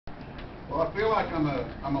Well, I feel like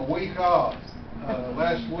I'm a week off.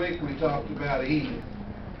 Last week we talked about Eve,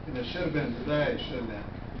 and it should have been today, shouldn't it?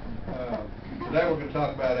 Today we're going to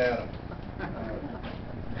talk about Adam.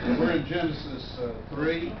 We're in Genesis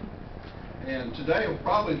 3, and today will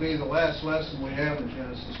probably be the last lesson we have in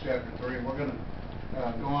Genesis chapter 3. We're going to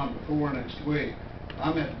go on before next week.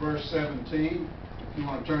 I'm at verse 17. If you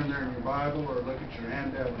want to turn there in your Bible or look at your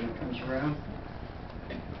handout when it comes around.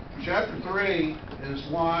 Chapter 3 is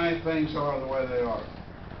why things are the way they are.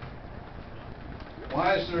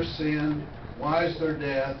 Why is there sin? Why is there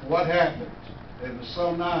death? What happened? It was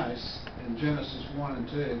so nice in Genesis 1 and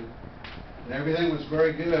 2, and everything was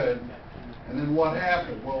very good. And then what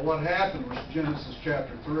happened? Well, what happened was Genesis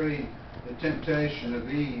chapter 3, the temptation of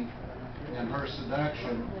Eve and her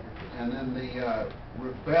seduction, and then the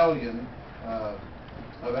rebellion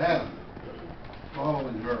of Adam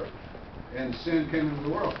following her. And sin came into the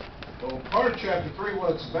world. Well, part of chapter 3,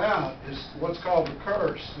 what it's about, is what's called the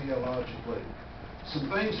curse, theologically. Some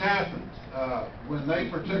things happened. When they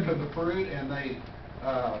partook of the fruit and they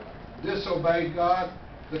disobeyed God,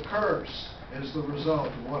 the curse is the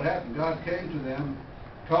result of what happened. God came to them,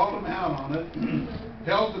 called them out on it,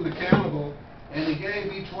 held them accountable, and He gave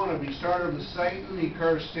each one of them. He started with Satan, He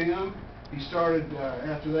cursed him. He started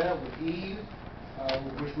after that with Eve,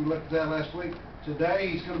 which we looked at that last week. Today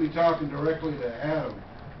He's going to be talking directly to Adam,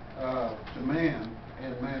 to man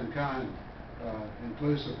and mankind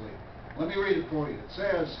inclusively. Let me read it for you. It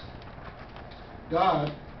says,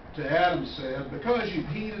 God to Adam said, because you've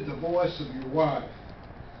heeded the voice of your wife,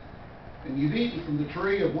 and you've eaten from the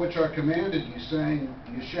tree of which I commanded you, saying,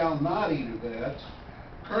 you shall not eat of that,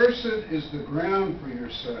 cursed is the ground for your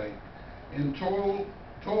sake. In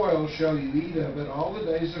toil shall you eat of it all the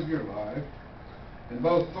days of your life. And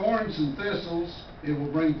both thorns and thistles it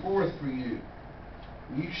will bring forth for you.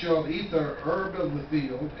 You shall eat the herb of the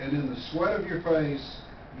field, and in the sweat of your face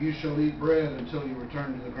you shall eat bread until you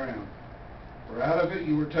return to the ground. For out of it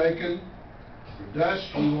you were taken, for dust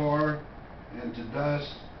you are, and to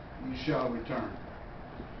dust you shall return.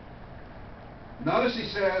 Notice he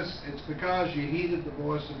says it's because you heeded the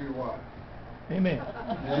voice of your wife. Amen.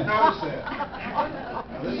 Did you notice that?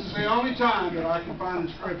 Now, this is the only time that I can find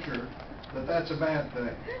in Scripture that that's a bad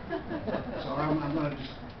thing. So I'm going to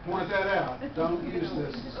just point that out. Don't use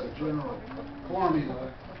this as a general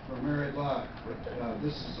formula for married life. But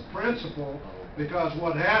this is a principle, because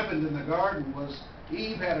what happened in the garden was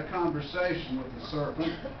Eve had a conversation with the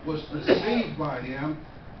serpent, was deceived by him,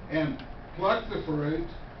 and plucked the fruit,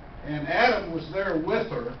 and Adam was there with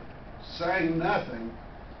her, saying nothing,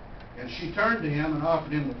 and she turned to him and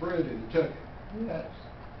offered him the fruit, and he took it. Yes.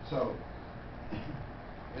 So,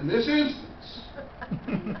 in this instance,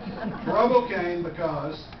 trouble came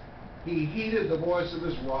because he heeded the voice of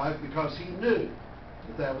his wife, because he knew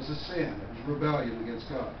that that was a sin. It was rebellion against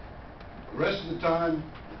God. The rest of the time,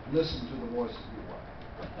 listen to the voice of your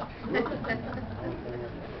wife.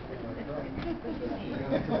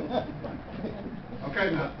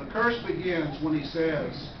 Okay, now, the curse begins when he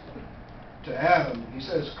says to Adam, he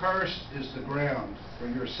says, cursed is the ground for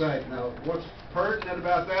your sake. Now, what's pertinent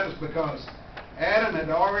about that is because Adam had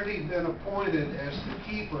already been appointed as the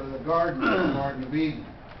keeper of the garden of Eden.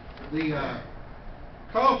 The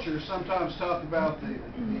culture sometimes talk about the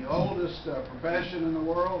oldest profession in the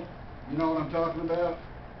world. You know what I'm talking about?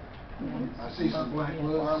 I see some blank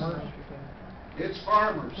looks. It's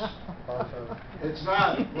farmers. It's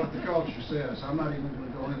not what the culture says. I'm not even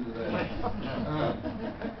going to go into that.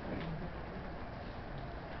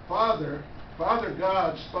 Father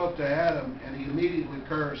God spoke to Adam, and He immediately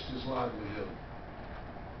cursed his livelihood.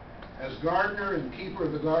 As gardener and keeper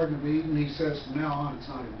of the Garden of Eden, He says from now on it's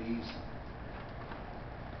not going to be easy.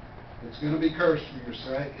 It's going to be cursed for your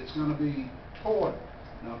sake. It's going to be toil.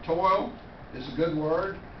 Now, toil is a good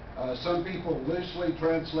word. Some people loosely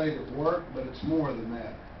translate it work, but it's more than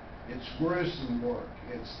that. It's gruesome work.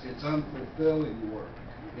 It's unfulfilling work.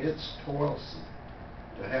 It's toilsome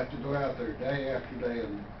to have to go out there day after day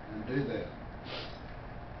and do that.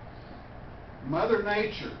 Mother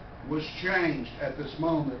Nature was changed at this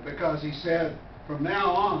moment, because He said, from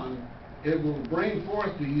now on, it will bring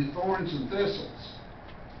forth to you thorns and thistles.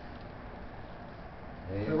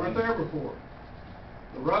 Amen. They weren't there before.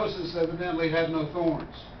 The roses evidently had no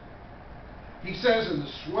thorns. He says, in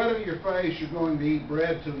the sweat of your face you're going to eat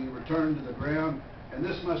bread till you return to the ground. And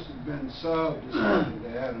this must have been so disappointing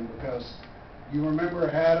to Adam, because you remember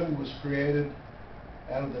Adam was created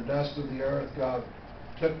out of the dust of the earth. God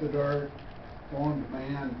took the dirt, formed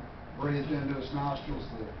man, breathed into his nostrils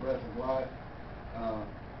the breath of life.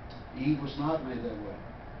 Eve was not made that way.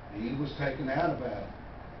 Eve was taken out of Adam.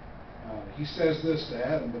 He says this to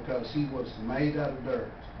Adam because he was made out of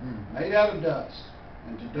dirt, Mm. made out of dust,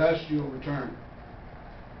 and to dust you'll return.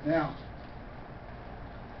 Now,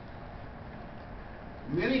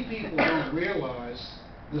 many people don't realize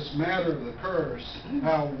this matter of the curse,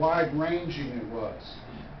 how wide-ranging it was.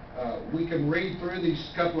 We can read through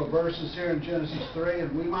these couple of verses here in Genesis 3,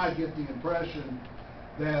 and we might get the impression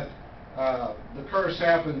that the curse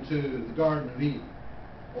happened to the Garden of Eden.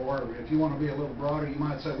 Or if you want to be a little broader, you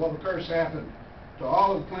might say, well, the curse happened to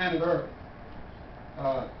all of planet Earth.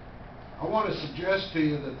 I want to suggest to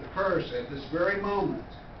you that the curse at this very moment,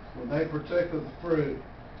 when they partook of the fruit,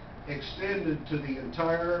 extended to the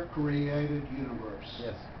entire created universe.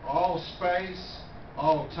 Yes. All space,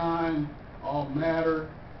 all time, all matter,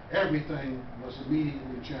 everything was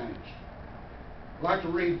immediately changed. I'd like to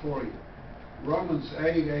read for you Romans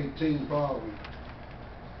 8:18 following.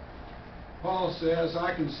 Paul says,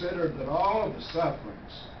 I consider that all of the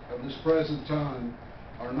sufferings of this present time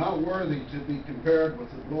are not worthy to be compared with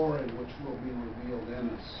the glory which will be revealed in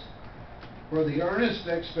us. For the earnest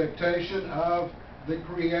expectation of the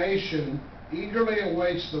creation eagerly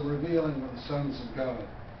awaits the revealing of the sons of God.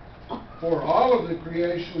 For all of the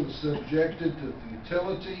creation was subjected to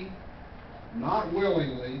futility, not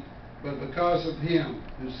willingly, but because of him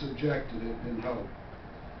who subjected it in hope.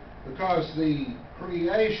 Because the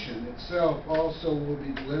creation itself also will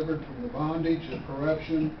be delivered from the bondage of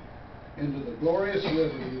corruption into the glorious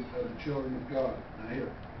liberty of the children of God. Now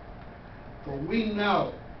here. For we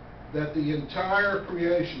know that the entire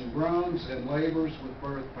creation groans and labors with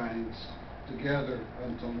birth pains together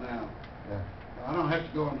until now. Yeah. I don't have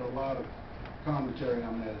to go into a lot of commentary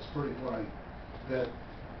on that. It's pretty plain that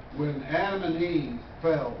when Adam and Eve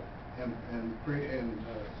fell and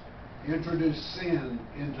introduced sin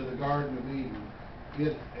into the Garden of Eden,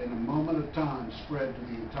 it, in a moment of time, spread to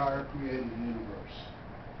the entire created universe.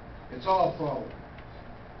 It's all fallen.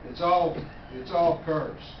 It's all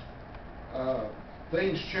cursed.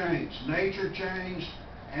 Things changed. Nature changed.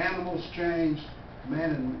 Animals changed.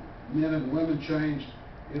 Men and women changed.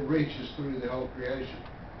 It reaches through the whole creation.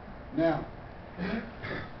 Now,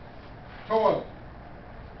 toil.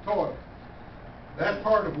 That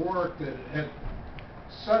part of work that had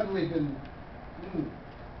suddenly been,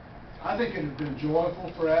 I think it had been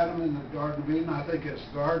joyful for Adam in the Garden of Eden. I think as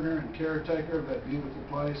gardener and caretaker of that beautiful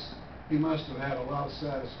place, he must have had a lot of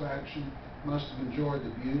satisfaction, must have enjoyed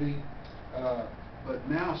the beauty. But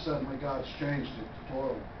now suddenly God's changed it to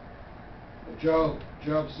toil.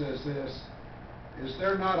 Job says this, is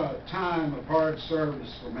there not a time of hard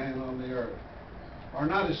service for man on the earth? Are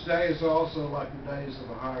not his days also like the days of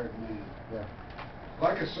a hired man? Yeah.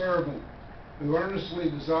 Like a servant who earnestly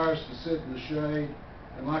desires to sit in the shade,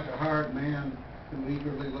 and like a hired man who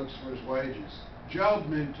eagerly looks for his wages. Job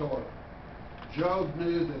knew toil. Job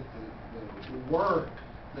knew that the work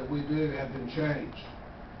that we do had been changed.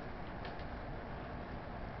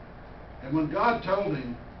 And when God told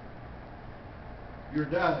him, you're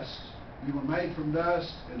dust, you were made from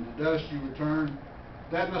dust, and to dust you return,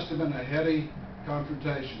 that must have been a heady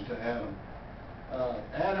confrontation to Adam.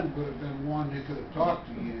 Adam would have been one who could have talked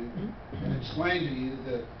to you and explained to you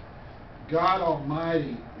that God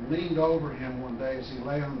Almighty leaned over him one day as he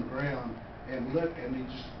lay on the ground and he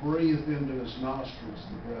just breathed into his nostrils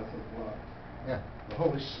the breath of life. Yeah. The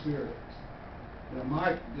Holy Spirit. Now,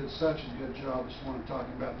 Mike did such a good job this morning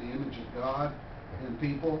talking about the image of God in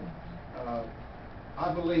people.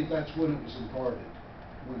 I believe that's when it was imparted,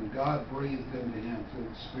 when God breathed into him through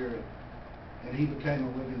the Spirit, and he became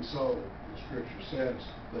a living soul, the Scripture says.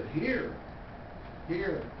 But here,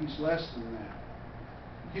 he's less than that.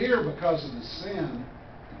 Here, because of the sin,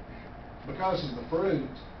 because of the fruit,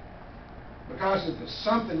 because if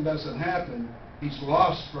something doesn't happen, he's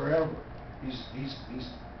lost forever. He's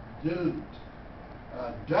doomed.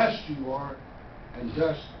 Dust you are, and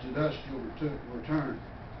to dust you'll return.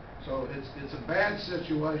 So it's a bad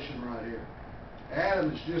situation right here.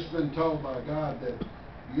 Adam has just been told by God that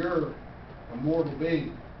you're a mortal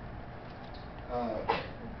being.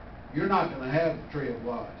 You're not going to have the tree of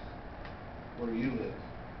life where you live.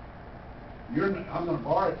 I'm going to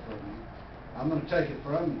bar it from you. I'm going to take it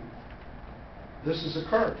from you. This is a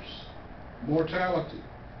curse. Mortality.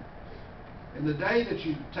 And the day that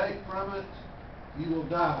you take from it, you will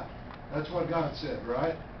die. That's what God said,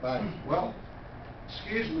 right? Right. Well,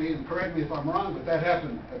 excuse me and correct me if I'm wrong, but that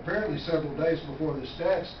happened apparently several days before this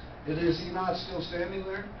text. Is he not still standing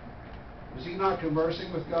there? Was he not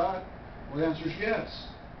conversing with God? Well, the answer is yes.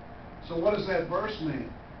 So what does that verse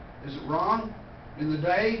mean? Is it wrong? In the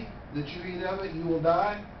day that you eat of it, you will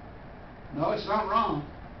die? No, it's not wrong.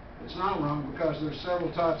 It's not wrong because there's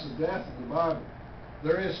several types of death in the Bible.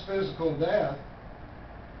 there is physical death,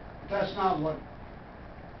 but that's not what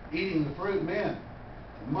eating the fruit meant.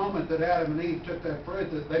 The moment that Adam and Eve took that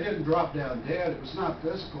fruit, that they didn't drop down dead. It was not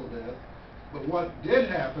physical death. But what did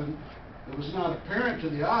happen, that was not apparent to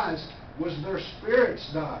the eyes, was their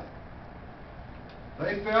spirits died.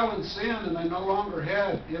 They fell in sin, and they no longer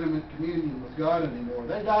had intimate communion with God anymore.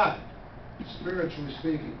 They died, spiritually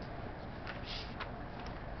speaking.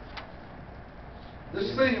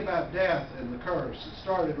 This thing about death and the curse, it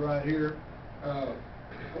started right here. I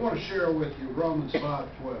want to share with you Romans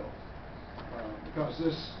 5:12, because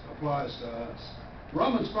this applies to us.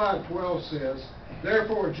 Romans 5:12 says,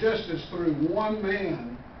 "Therefore, just as through one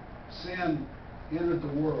man sin entered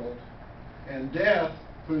the world, and death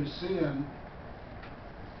through sin,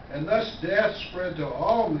 and thus death spread to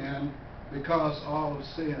all men because all have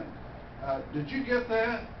sinned." Did you get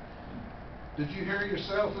that? Did you hear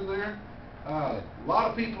yourself in there? A lot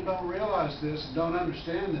of people don't realize this and don't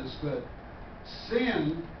understand this, but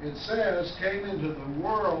sin, it says, came into the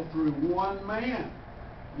world through one man.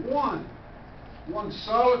 One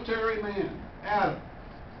solitary man, Adam.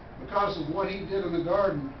 Because of what he did in the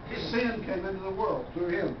garden, sin came into the world through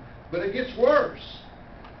him. But it gets worse.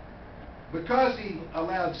 Because he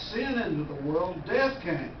allowed sin into the world, death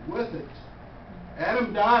came with it.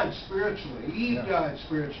 Adam died spiritually. Eve died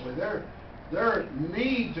spiritually. Their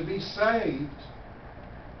need to be saved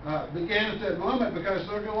began at that moment, because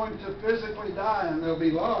they're going to physically die and they'll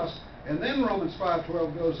be lost. And then Romans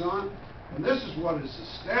 5:12 goes on, and this is what is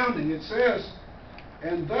astounding. It says,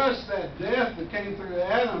 "And thus that death that came through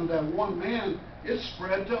Adam, that one man, it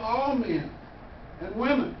spread to all men and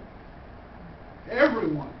women."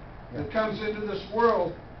 Everyone that comes into this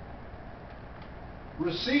world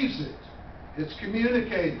receives it. It's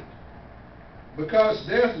communicated. Because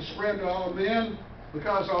death is spread to all men,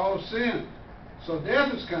 because all have sinned. So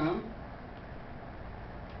death has come.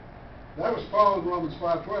 That was Paul in Romans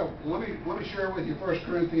 5:12. Let me share with you 1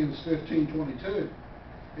 Corinthians 15:22.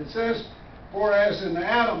 It says, "For as in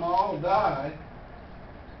Adam all die,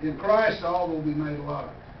 in Christ all will be made alive.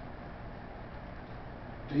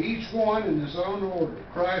 To each one in his own order.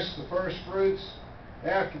 Christ the first fruits,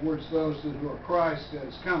 afterwards those who are Christ that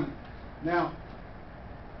is coming." Now,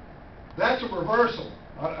 that's a reversal.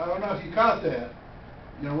 I don't know if you caught that.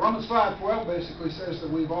 You know, Romans 5:12 basically says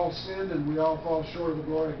that we've all sinned and we all fall short of the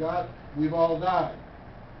glory of God. We've all died.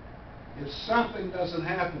 If something doesn't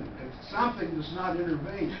happen, if something does not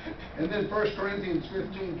intervene, and then 1 Corinthians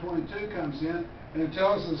 15:22 comes in and it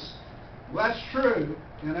tells us, well, that's true.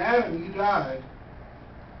 In Adam you died,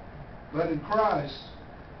 but in Christ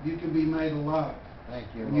you can be made alive. Thank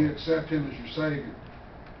you, when you accept Him as your Savior.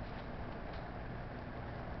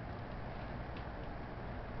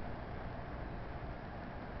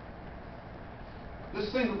 This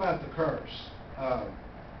thing about the curse,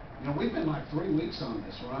 you know, we've been like 3 weeks on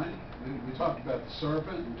this, right? We talked about the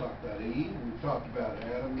serpent, we talked about Eve, we've talked about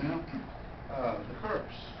Adam now. The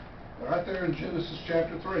curse. Right there in Genesis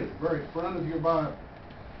chapter 3, the very front of your Bible.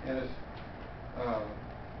 And if,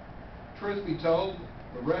 truth be told,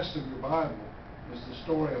 the rest of your Bible is the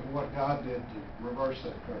story of what God did to reverse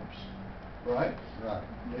that curse. Right? Right.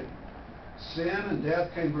 Sin and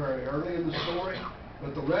death came very early in the story.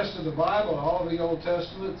 But the rest of the Bible, all the Old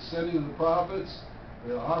Testament, the sending of the prophets,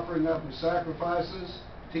 the offering up of sacrifices,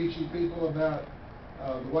 teaching people about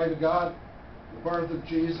the way to God, the birth of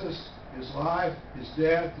Jesus, His life, His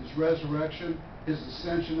death, His resurrection, His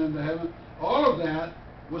ascension into heaven, all of that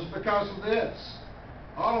was because of this.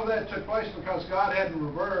 All of that took place because God had to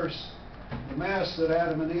reverse the mess that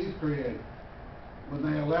Adam and Eve created when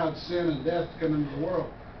they allowed sin and death to come into the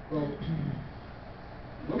world. Well,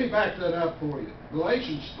 let me back that up for you.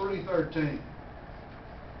 Galatians 3:13.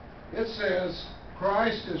 It says,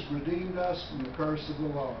 "Christ has redeemed us from the curse of the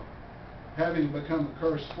law, having become a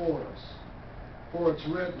curse for us. For it's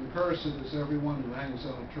written, cursed is everyone who hangs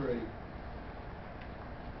on a tree."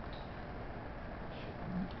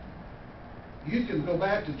 You can go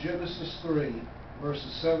back to Genesis 3,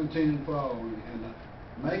 verses 17 and following, and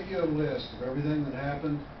make you a list of everything that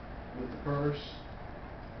happened with the curse.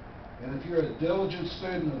 And if you're a diligent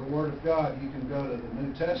student of the Word of God, you can go to the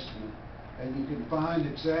New Testament and you can find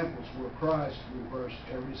examples where Christ reversed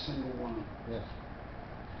every single one, Yes.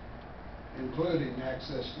 including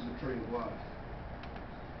access to the tree of life.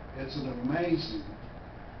 It's an amazing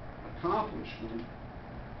accomplishment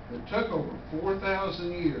that took over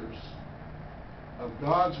 4,000 years of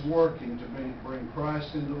God's working to bring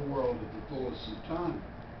Christ into the world at the fullest of time.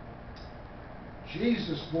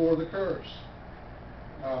 Jesus bore the curse.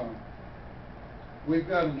 We've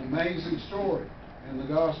got an amazing story in the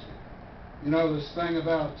gospel. You know, this thing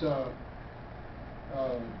about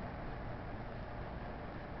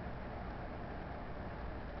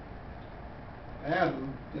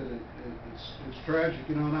Adam, it's tragic,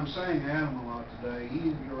 you know, and I'm saying Adam a lot today.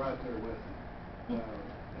 Eve, you're right there with him.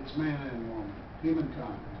 It's man and woman,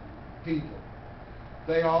 humankind, people.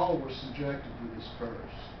 They all were subjected to this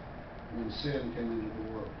curse when sin came into the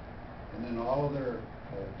world. And then all of their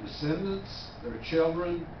descendants, their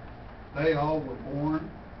children, they all were born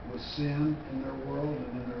with sin in their world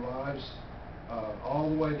and in their lives, all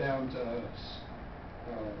the way down to us.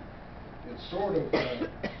 It's sort of a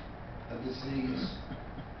disease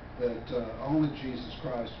that only Jesus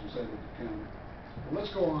Christ was able to counter. Well,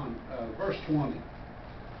 let's go on. Verse 20.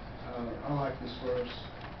 I like this verse.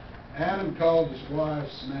 Adam called his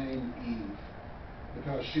wife's name Eve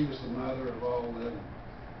because she was the mother of all living.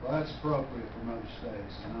 Well, that's appropriate for Mother's Day,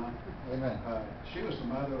 you know? Amen. She was the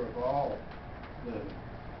mother of all living.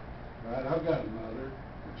 Right? I've got a mother.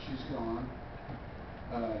 She's gone.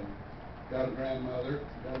 Got a grandmother,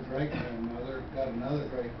 got a great-grandmother, got another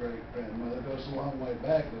great-great-grandmother. It goes a long way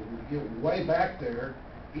back, but when you get way back there,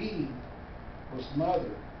 Eve was the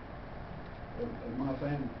mother of my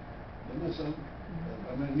family. Isn't that something?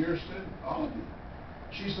 I mean, yours too, all of you.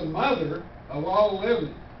 She's the mother of all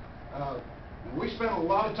living. And we spent a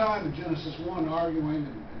lot of time in Genesis 1 arguing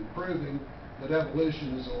and proving that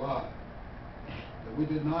evolution is a lie. That we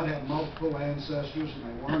did not have multiple ancestors and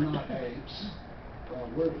they were not apes. I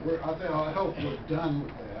hope we're done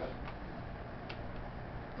with that.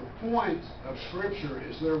 The point of Scripture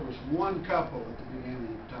is there was one couple at the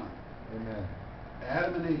beginning of time. Amen.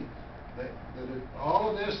 Adam and Eve. All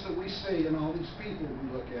of this that we see and all these people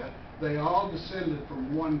we look at, they all descended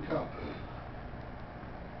from one couple.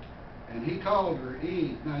 And he called her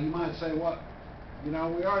Eve. Now you might say, what? You know,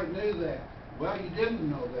 we already knew that. Well, you didn't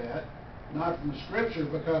know that, not from the Scripture,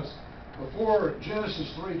 because before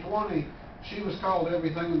Genesis 3:20, she was called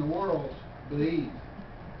everything in the world but Eve.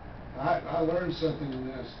 I learned something in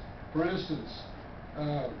this. For instance,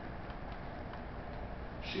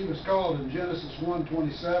 she was called in Genesis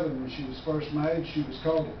 1:27 when she was first made, she was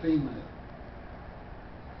called a female.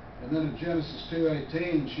 And then in Genesis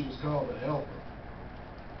 2:18, she was called a helper.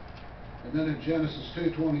 And then in Genesis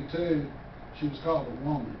 2:22, she was called a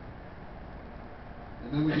woman.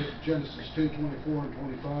 And then we get to Genesis 2:24 and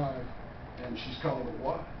 25, and she's called a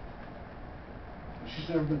wife. But she's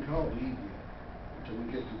never been called Eve yet until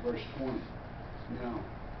we get to verse 20. Now,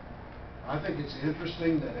 I think it's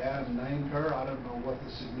interesting that Adam named her. I don't know what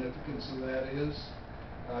the significance of that is.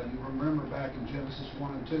 You remember back in Genesis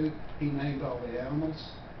 1 and 2, he named all the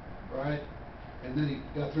animals, right? And then he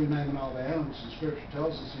got through naming all the animals, and Scripture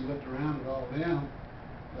tells us he looked around at all of them.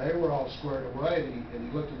 They were all squared away, and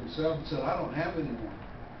he looked at himself and said, I don't have anyone.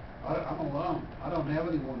 I'm alone. I don't have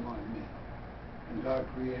anyone like me. And God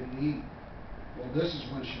created Eve. Well, this is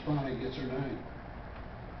when she finally gets her name.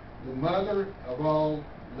 The mother of all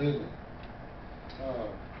living.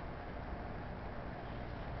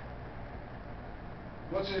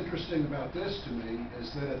 What's interesting about this to me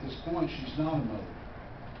is that at this point she's not a mother.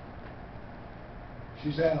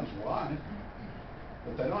 She's Adam's wife,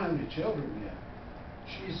 but they don't have any children yet.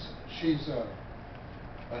 She's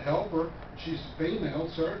a helper. She's a female,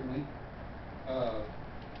 certainly,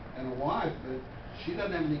 and a wife, but she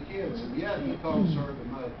doesn't have any kids, and yet he calls her the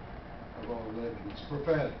mother of all living. It's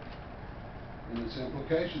prophetic in its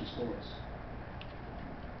implications for us.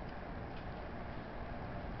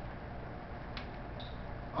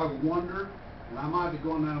 I wonder, and I might be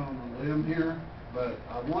going out on a limb here, but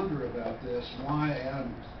I wonder about this, why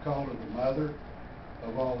Adam called her the mother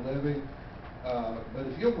of all living. But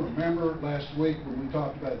if you'll remember last week when we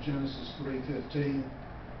talked about Genesis 3:15,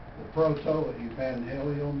 the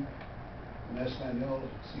proto-evangelium en español,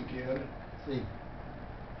 si quiere. Sí.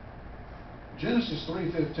 Genesis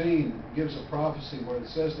 3:15 gives a prophecy where it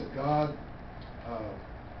says that God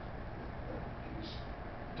is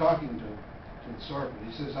talking to the serpent.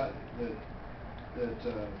 He says that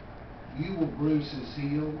you will bruise his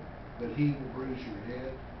heel, but he will bruise your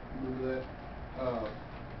head. Remember that?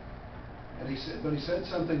 But he said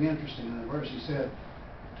something interesting in that verse. He said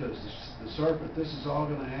to the serpent, this is all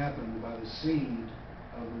going to happen by the seed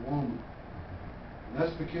of the woman. And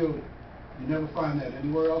that's peculiar. You never find that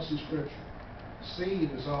anywhere else in Scripture.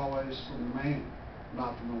 Seed is always from the man,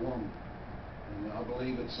 not from the woman. And I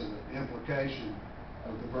believe it's an implication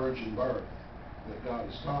of the virgin birth that God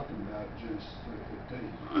is talking about in Genesis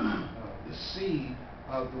 3:15. The seed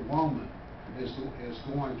of the woman is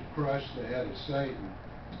going to crush the head of Satan.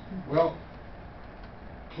 Well,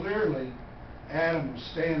 clearly Adam was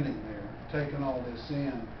standing there taking all this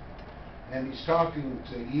in, and he's talking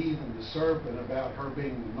to Eve and the serpent about her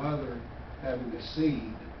being the mother having a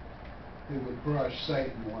seed who would crush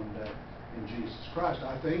Satan one day in Jesus Christ.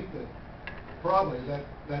 I think that probably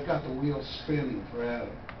that got the wheels spinning for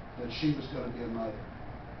Adam, that she was going to be a mother.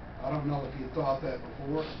 I don't know if he thought that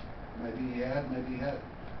before. Maybe he had, maybe he hadn't.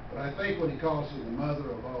 But I think when he calls her the mother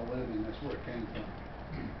of all living, that's where it came from.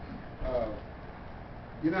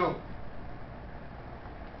 You know,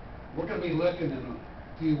 we're going to be looking in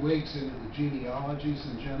a few weeks into the genealogies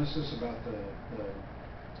in Genesis about the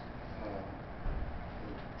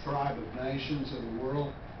tribe of nations of the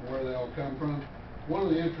world, where they all come from. One of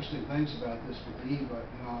the interesting things about this with Eve, like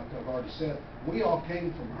I've already said, we all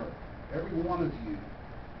came from her. Every one of you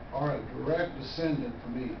are a direct descendant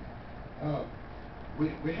from Eve.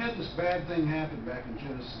 We had this bad thing happen back in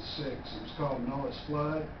Genesis 6. It was called Noah's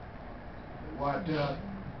flood. It wiped out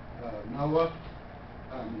Noah,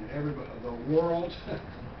 everybody, the world,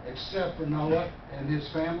 except for Noah and his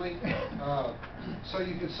family. So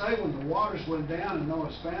you could say when the waters went down and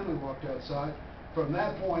Noah's family walked outside, from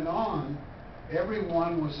that point on,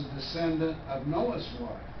 everyone was a descendant of Noah's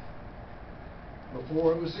wife.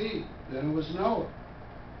 Before it was Eve, then it was Noah.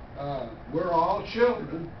 We're all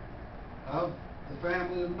children of the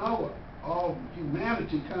family of Noah. All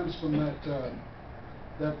humanity comes from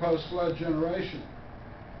that post-flood generation.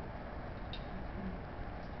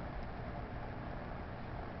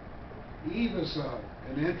 Eve is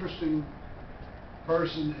an interesting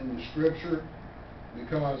person in the Scripture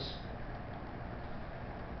because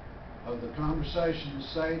of the conversation with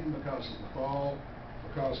Satan, because of the fall,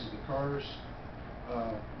 because of the curse,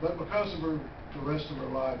 but because of the rest of her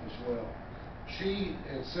life as well. She,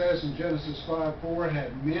 it says in Genesis 5:4,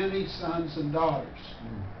 had many sons and daughters.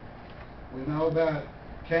 We know about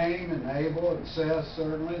Cain and Abel and Seth,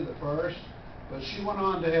 certainly the first, but she went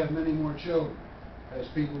on to have many more children, as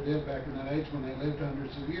people did back in that age when they lived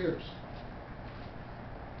hundreds of years.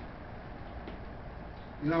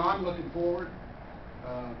 You know, I'm looking forward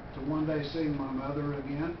to one day seeing my mother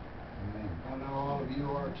again. Amen. I know all of you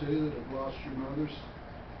are too that have lost your mothers.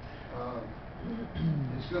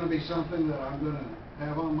 It's going to be something that I'm going to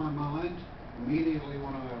have on my mind immediately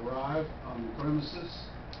when I arrive on the premises.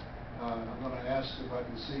 I'm going to ask if I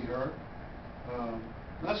can see her.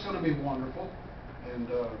 That's going to be wonderful and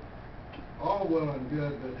all well and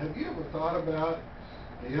good, but have you ever thought about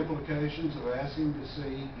the implications of asking to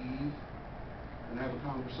see Eve and have a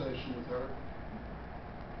conversation with her?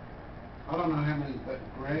 I don't know how many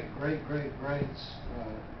greats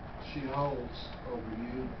she holds over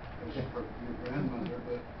you as your grandmother,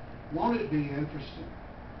 but won't it be interesting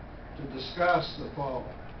to discuss the fall,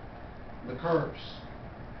 the curse,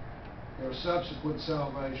 their subsequent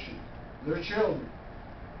salvation, their children?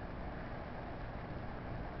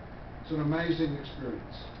 It's an amazing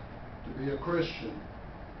experience to be a Christian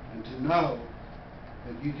and to know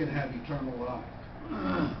that you can have eternal life,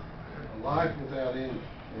 a life without end.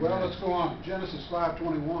 Well, let's go on. Genesis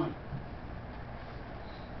 5:21.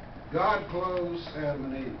 God clothes Adam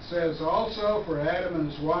and Eve. It says, also for Adam and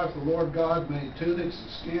his wife, the Lord God made tunics of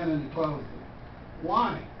skin and he clothed them.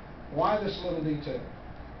 Why? Why this little detail?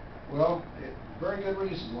 Well, very good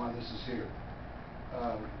reason why this is here.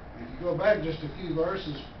 If you go back just a few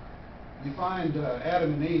verses, you find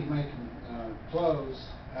Adam and Eve making clothes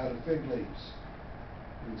out of fig leaves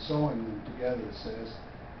and sewing them together, it says.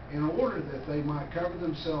 In order that they might cover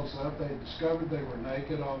themselves up, they discovered they were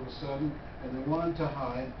naked all of a sudden, and they wanted to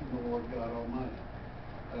hide from the Lord God Almighty.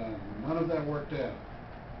 None of that worked out.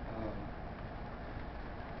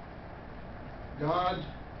 God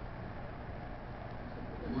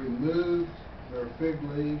removed their fig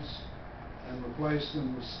leaves and replaced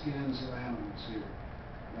them with skins of animals here.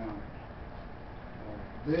 Now,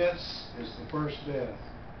 this is the first death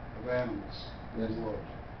of animals in the world,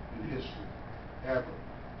 in history, ever.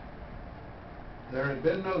 There had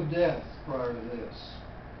been no death prior to this,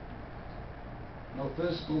 no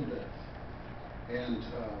physical death. And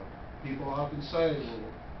people often say,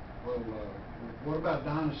 well, what about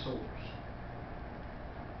dinosaurs?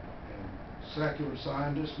 And secular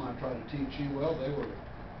scientists might try to teach you, well, they were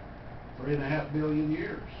 3.5 billion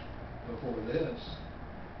years before this.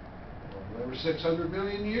 Well, they were 600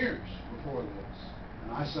 million years before this.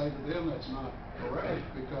 And I say to them that's not correct,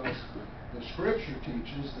 because the Scripture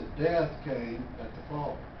teaches that death came at the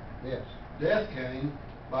fall. Yes. Death came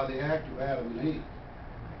by the act of Adam and Eve.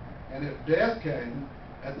 And if death came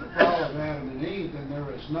at the fall of Adam and Eve, then there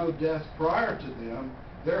is no death prior to them.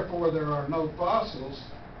 Therefore, there are no fossils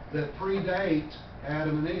that predate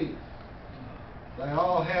Adam and Eve. They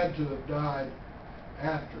all had to have died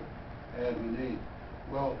after Adam and Eve.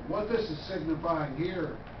 Well, what this is signifying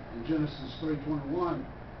here in Genesis 3:21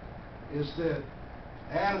 is that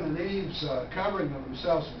Adam and Eve's covering of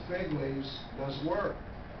themselves with fig leaves doesn't work.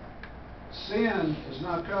 Sin is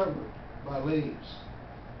not covered by leaves.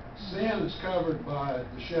 Sin is covered by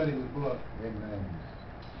the shedding of blood. Amen.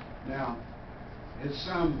 Now, it's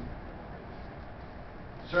some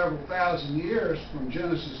several thousand years from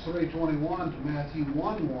Genesis 3:21 to Matthew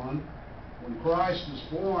 1:1, when Christ was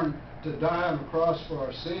born to die on the cross for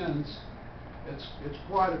our sins. It's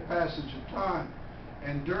quite a passage of time.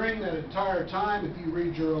 And during that entire time, if you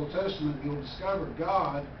read your Old Testament, you'll discover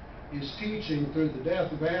God is teaching through the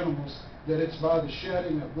death of animals that it's by the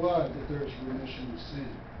shedding of blood that there is remission of sin.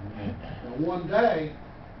 Now, one day,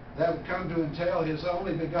 that would come to entail His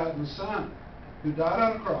only begotten Son, who died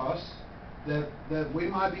on a cross, that we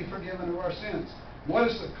might be forgiven of our sins. What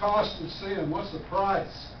is the cost of sin? What's the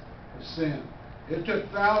price of sin? It took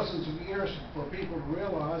thousands of years for people to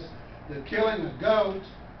realize that killing a goat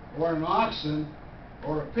or an oxen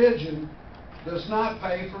or a pigeon does not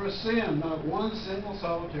pay for a sin, not one single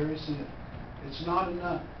solitary sin. It's not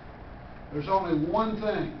enough. There's only one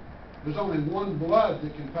thing. There's only one blood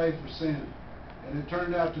that can pay for sin. And it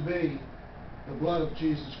turned out to be the blood of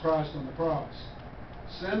Jesus Christ on the cross.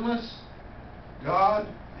 Sinless, God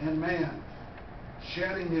and man,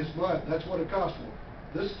 shedding His blood. That's what it cost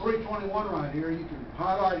for. This 3:21 right here, you can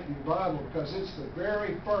highlight in your Bible because it's the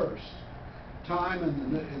very first time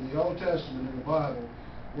in the Old Testament in the Bible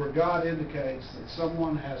where God indicates that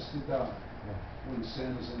someone has to die when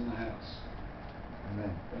sin is in the house.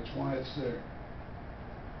 Amen. That's why it's there.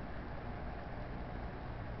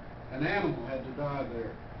 An animal had to die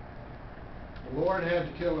there. The Lord had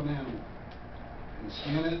to kill an animal and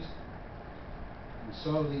skin it and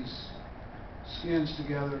sew these skins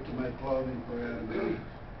together to make clothing for Adam and Eve.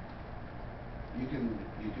 You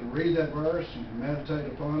can read that verse, you can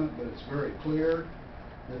meditate upon it, but it's very clear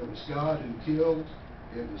that it was God who killed,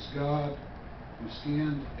 it was God who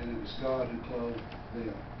skinned, and it was God who clothed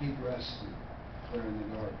them. He dressed them there in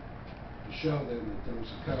the garden to show them that there was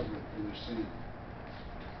a covenant for their sin.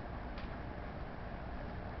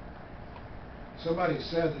 Somebody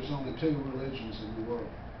said there's only two religions in the world.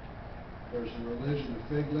 There's the religion of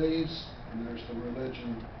fig leaves, and there's the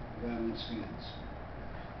religion of animal skins.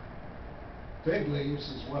 Fig leaves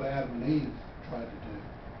is what Adam and Eve tried to do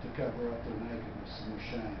to cover up their nakedness and their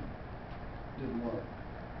shame. Didn't work.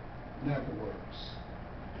 Never works.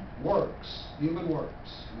 Works. Human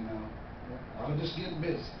works, you know. I'll just get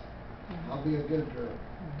busy. I'll be a good girl.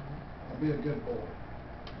 I'll be a good boy.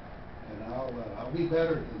 And I'll be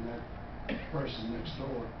better than that person next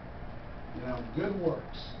door. You know, good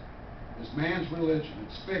works is man's religion.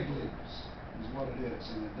 It's fig leaves is what it is.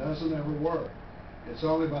 And it doesn't ever work. It's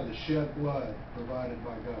only by the shed blood provided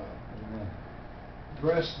by God. Amen.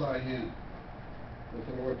 Dressed by Him with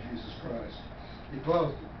the Lord Jesus Christ. He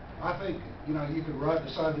clothed them. I think, you know, you could write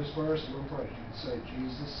beside this verse a little phrase. You could say,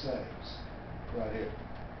 Jesus saves, right here.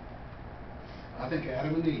 I think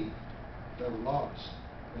Adam and Eve, they were lost.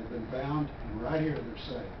 They've been found, and right here they're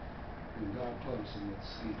saved. And God clothes them with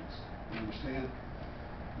skins. You understand?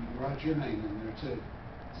 You can write your name in there too.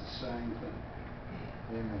 It's the same thing.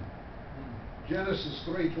 Amen. Genesis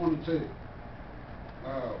 3:22.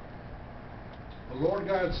 The Lord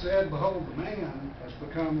God said, behold, the man has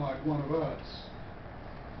become like one of us,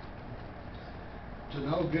 to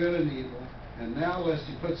know good and evil. And now lest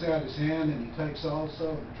he puts out his hand and he takes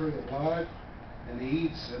also the tree of life, and he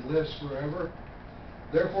eats and lives forever.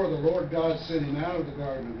 Therefore the Lord God sent him out of the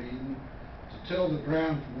Garden of Eden to till the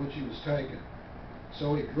ground from which he was taken.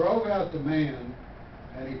 So He drove out the man,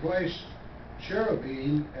 and He placed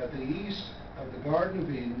cherubim at the east of the Garden of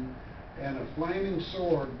Eden, and a flaming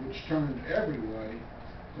sword which turned every way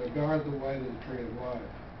to guard the way to the tree of life.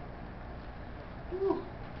 Whew,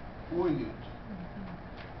 poignant.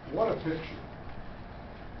 What a picture.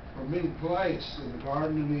 From being placed in the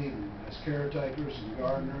Garden of Eden as caretakers and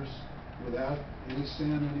gardeners without any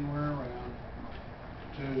sin anywhere around,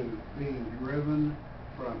 to being driven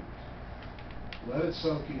from it. Let it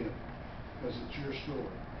soak in, because it's your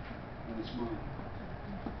story, and it's mine.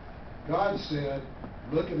 God said,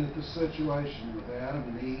 looking at the situation with Adam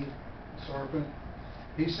and Eve, the serpent,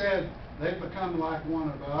 He said, they've become like one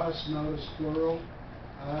of us. Notice plural,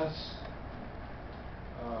 us,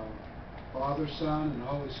 Father, Son, and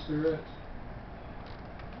Holy Spirit.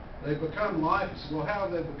 They've become like us. Well, how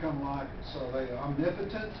have they become like us? Are they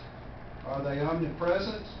omnipotent? Are they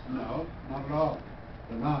omnipresent? No, not at all.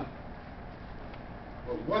 They're not.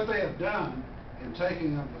 But what they have done in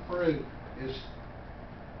taking of the fruit is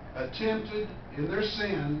attempted in their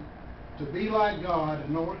sin to be like God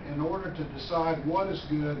in order to decide what is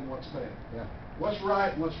good and what's bad. Yeah. What's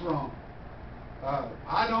right and what's wrong.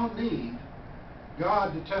 I don't need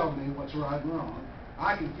God to tell me what's right and wrong.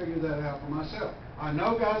 I can figure that out for myself. I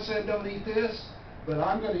know God said don't eat this, but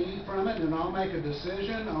I'm going to eat from it, and I'll make a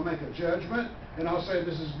decision, I'll make a judgment, and I'll say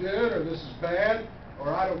this is good or this is bad, or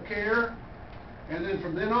I don't care. And then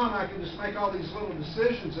from then on, I can just make all these little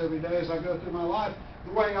decisions every day as I go through my life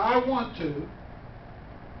the way I want to,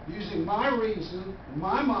 using my reason,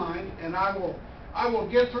 my mind, and I will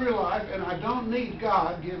get through life, and I don't need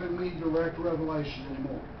God giving me direct revelation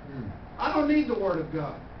anymore. I don't need the Word of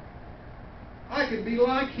God. I can be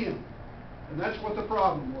like Him. And that's what the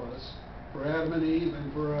problem was for Adam and Eve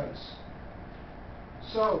and for us.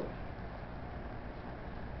 So,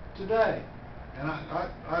 today, and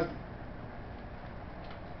I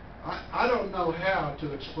don't know how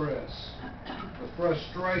to express the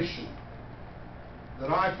frustration that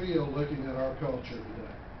I feel looking at our culture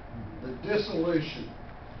today. The dissolution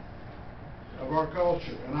of our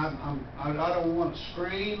culture. And I don't want to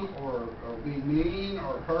scream or be mean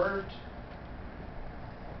or hurt.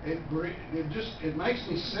 It makes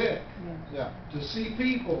me sick to see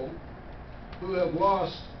people who have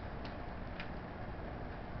lost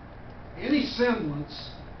any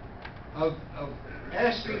semblance of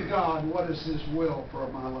asking God what is His will for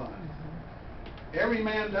my life. Every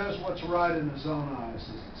man does what's right in his own eyes, as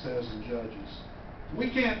it says in Judges. We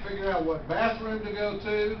can't figure out what bathroom to go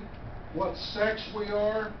to, what sex we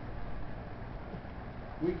are.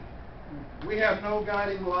 We have no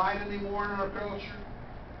guiding light anymore in our culture.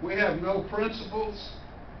 We have no principles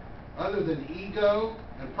other than ego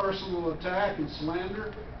and personal attack and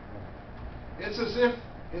slander. It's as if,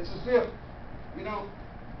 you know,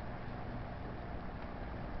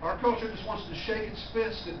 our culture just wants to shake its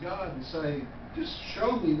fist at God and say, just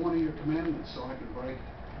show me one of your commandments so I can break it.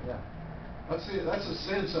 Yeah. That's the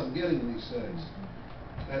sense I'm getting these days.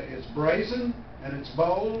 It's brazen, and it's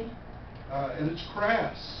bold, and it's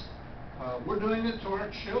crass. We're doing it to our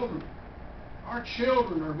children. Our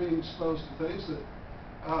children are being exposed to things that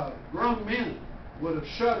grown men would have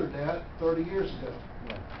shuddered at 30 years ago.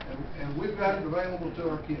 Yeah. And we've got it available to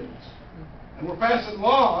our kids. And we're passing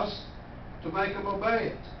laws to make them obey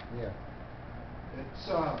it. Yeah.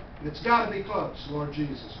 It's got to be close, Lord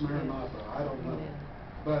Jesus, Maranatha, I don't know.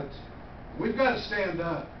 But we've got to stand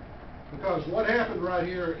up, because what happened right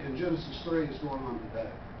here in Genesis 3 is going on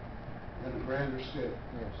today in a grander scale.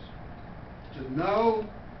 Yes. To know,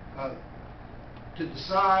 to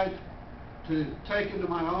decide, to take into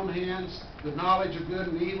my own hands the knowledge of good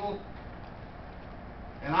and evil,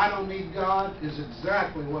 and I don't need God, is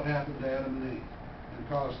exactly what happened to Adam and Eve and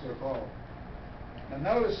caused their fall. Now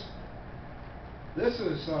notice, this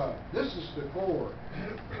is before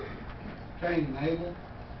Cain and Abel.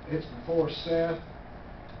 It's before Seth.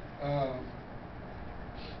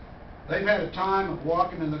 They've had a time of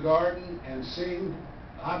walking in the garden and seeing,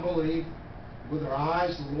 I believe, with their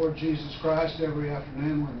eyes, the Lord Jesus Christ every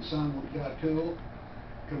afternoon when the sun got cool,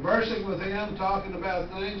 conversing with Him, talking about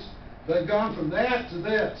things. They've gone from that to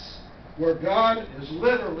this, where God is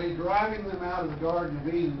literally driving them out of the Garden of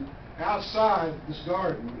Eden, outside this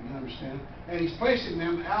garden, you understand, and He's placing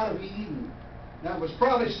them out of Eden. Now, it was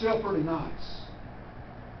probably still pretty nice,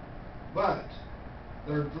 but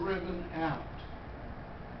they're driven out.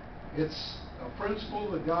 It's a principle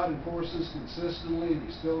that God enforces consistently, and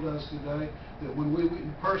He still does today, that when we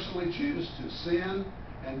personally choose to sin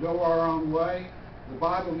and go our own way, the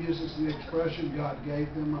Bible uses the expression, God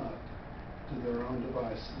gave them up to their own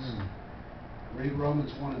devices. Read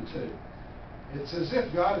Romans 1 and 2. It's as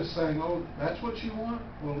if God is saying, oh, that's what you want?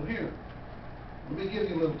 Well, here, let me give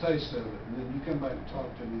you a little taste of it, and then you come back and talk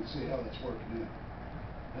to me and see how that's working out.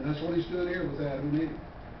 And that's what He's doing here with Adam and Eve.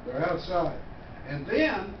 They're outside. And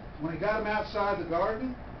then, when He got them outside the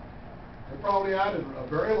garden, they're probably out in a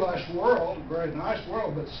very lush world, a very nice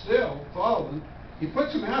world, but still fallen. He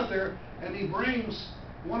puts them out there, and He brings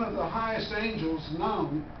one of the highest angels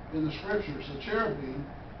known in the Scriptures, a cherubim,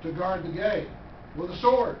 to guard the gate with a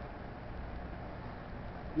sword.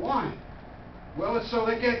 Why? Well, it's so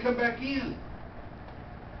they can't come back in.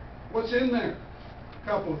 What's in there? A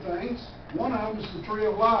couple of things. One of them is the tree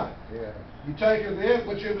of life. Yeah. You take of it,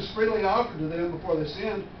 which it was freely offered to them before they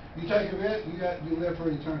sinned. You take of it, you live for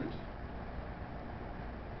eternity.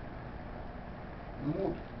 No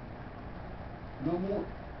more. No more.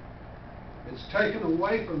 It's taken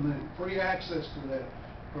away from them. Free access to that.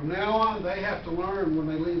 From now on, they have to learn when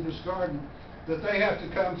they leave this garden that they have to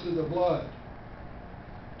come through the blood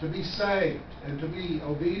to be saved and to be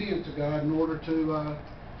obedient to God in order to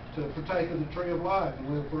partake of the tree of life and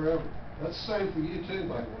live forever. That's the same for you too,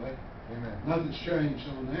 by the way. Amen. Nothing's changed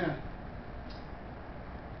on that.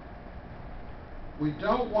 We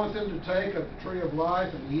don't want them to take of the tree of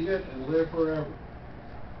life and eat it and live forever.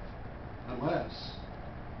 unless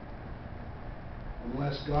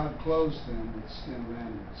God clothes them with the skin of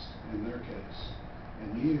animals, in their case,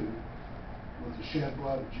 and you with the shed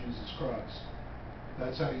blood of Jesus Christ.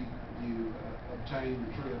 That's how you obtain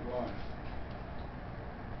the tree of life.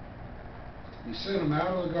 He sent them out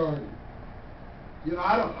of the garden. You know,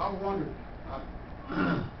 I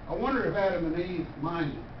wonder if Adam and Eve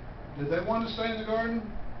minded. Did they want to stay in the garden?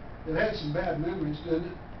 It had some bad memories, didn't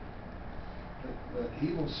it? The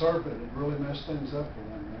evil serpent had really messed things up for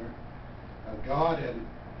them there. God had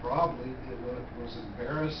probably, it was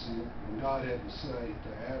embarrassing when God had to say to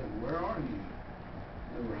Adam, "Where are you?"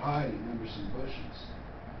 They were hiding under some bushes.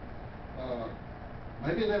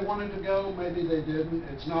 Maybe they wanted to go, maybe they didn't.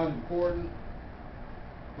 It's not important.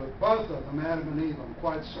 But both of them, Adam and Eve, I'm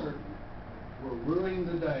quite certain, were ruining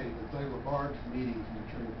the day that they were barred from eating from the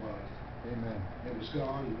tree of life. Amen. It was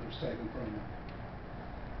gone and it was taken from them.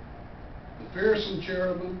 The fearsome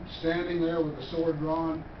cherubim standing there with the sword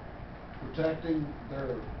drawn, protecting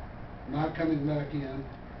their not coming back in.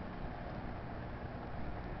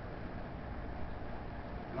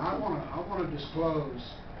 And I want to disclose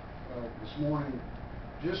this morning,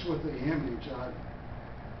 just with the image, I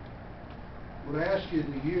would ask you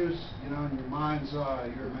to use, in your mind's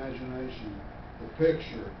eye, your imagination, the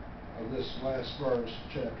picture of this last verse,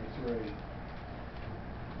 chapter 3,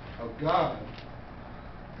 of God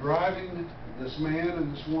driving this man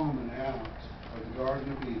and this woman out of the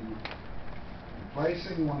Garden of Eden, and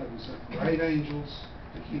placing one of his great angels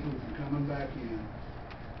to keep them from coming back in.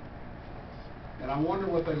 And I wonder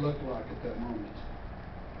what they looked like at that moment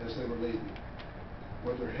as they were leaving.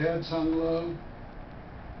 Were their heads hung low?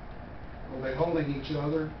 Were they holding each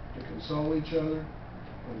other to console each other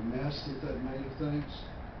for the mess that they'd made of things?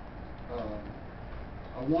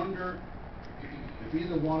 I wonder if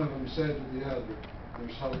either one of them said to the other,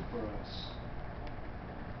 "There's hope for us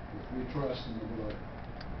if we trust in the blood."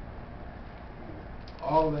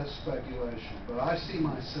 All of that's speculation, but I see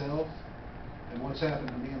myself and what's happened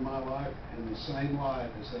to me in my life in the same light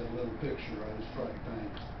as that little picture I just tried to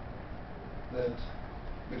paint. That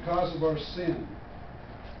because of our sin,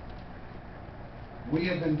 we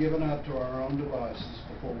have been given up to our own devices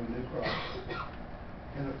before we knew Christ.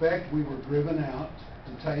 In effect, we were driven out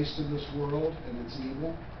to taste of this world and its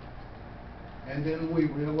evil. And then we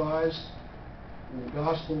realized when the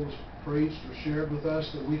gospel was preached or shared with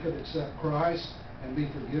us that we could accept Christ and be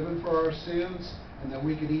forgiven for our sins, and that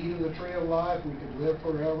we could eat of the tree of life, we could live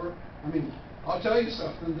forever. I mean, I'll tell you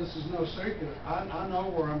something, this is no secret. I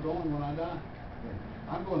know where I'm going when I die.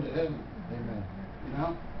 I'm going to heaven. Amen.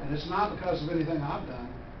 And it's not because of anything I've done.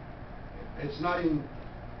 It's not even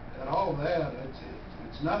at all that.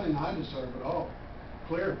 It's nothing I deserve at all.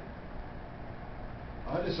 Clearly.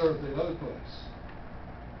 I deserve the other place.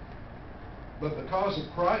 But because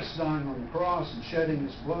of Christ dying on the cross and shedding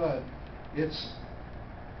his blood, it's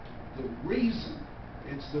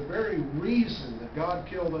the very reason that God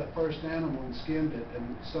killed that first animal and skinned it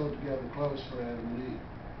and sewed together clothes for Adam and Eve.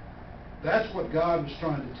 That's what God was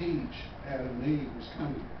trying to teach Adam and Eve was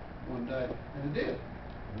coming one day. And it did.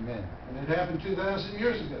 Amen. And it happened 2,000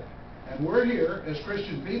 years ago. And we're here as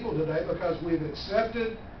Christian people today because we've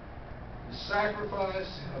accepted the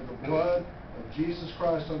sacrifice of the blood of Jesus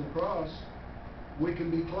Christ on the cross. We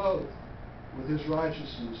can be clothed with his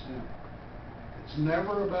righteousness now. It's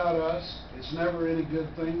never about us. It's never any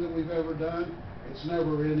good thing that we've ever done. It's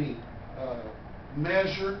never any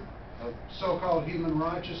measure of so-called human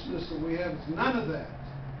righteousness that we have. It's none of that.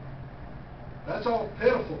 That's all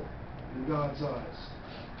pitiful in God's eyes.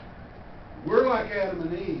 We're like Adam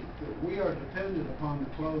and Eve, that we are dependent upon the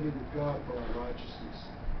clothing of God for our righteousness.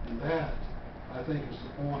 And that, I think, is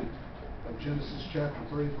the point of Genesis chapter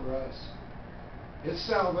 3 for us. It's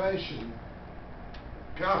salvation.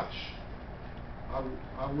 Gosh,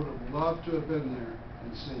 I would have loved to have been there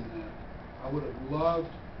and seen that. I would have loved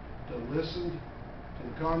to listen to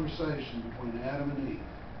the conversation between Adam and Eve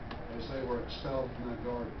as they were expelled from that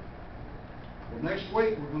garden. Well, next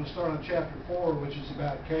week we're going to start on chapter 4, which is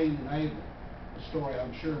about Cain and Abel, a story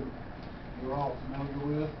I'm sure you're all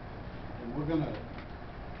familiar with. And we're going to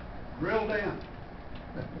drill down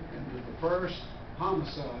into the first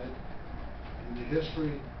homicide in the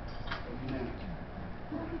history of humanity.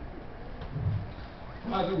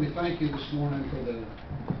 Father, we thank you this morning for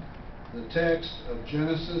the text of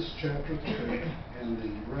Genesis chapter 3 and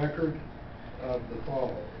the record of the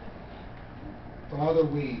fall. Father,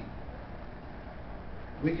 we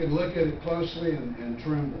can look at it closely and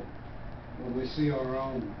tremble when we see our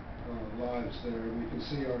own lives there. We can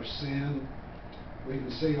see our sin. We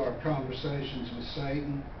can see our conversations with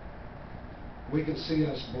Satan. We can see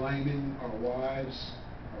us blaming our wives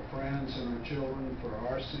our friends and our children for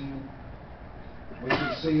our sin. We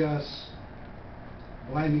can see us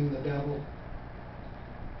blaming the devil.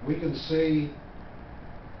 We can see,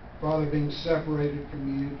 Father, being separated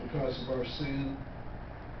from you because of our sin.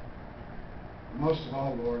 Most of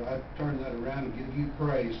all, Lord, I turn that around and give you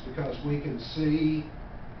praise because we can see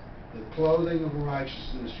the clothing of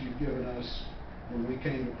righteousness you've given us when we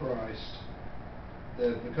came to Christ.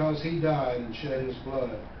 That because he died and shed his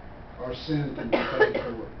blood, our sin can be paid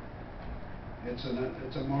for.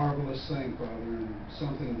 It's a marvelous thing, Father, and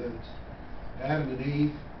something that Adam and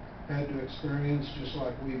Eve had to experience just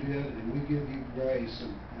like we did, and we give you grace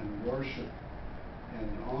and worship and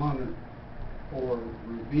honor for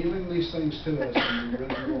revealing these things to us in your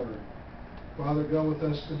written word. Father, go with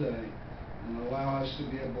us today and allow us to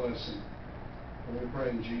be a blessing. For we pray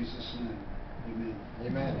in Jesus' name. Amen.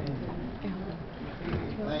 Amen.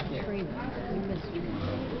 Thank you. Trina, we missed her.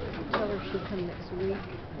 Tell her she'll come next week.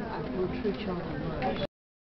 We'll treat y'all to lunch.